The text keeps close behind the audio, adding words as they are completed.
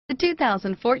The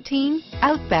 2014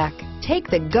 Outback. Take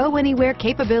the go-anywhere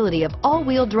capability of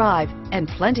all-wheel drive and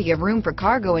plenty of room for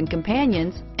cargo and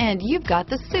companions, and you've got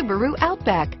the Subaru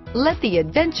Outback. Let the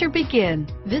adventure begin.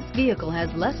 This vehicle has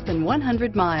less than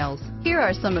 100 miles. Here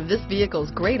are some of this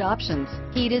vehicle's great options: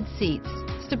 heated seats,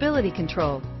 stability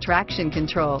control, traction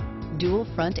control, dual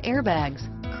front airbags,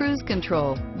 cruise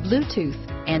control, Bluetooth,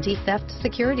 anti-theft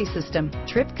security system,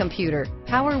 trip computer,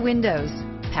 power windows,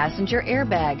 passenger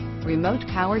airbag, remote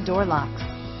power door locks,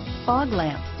 fog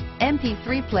lamps,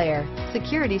 MP3 player,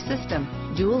 security system,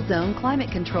 dual zone climate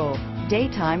control,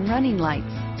 daytime running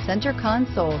lights, center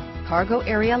console, cargo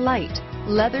area light,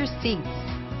 leather seats,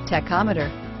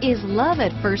 tachometer. Is love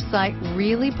at first sight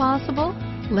really possible?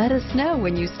 Let us know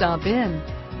when you stop in.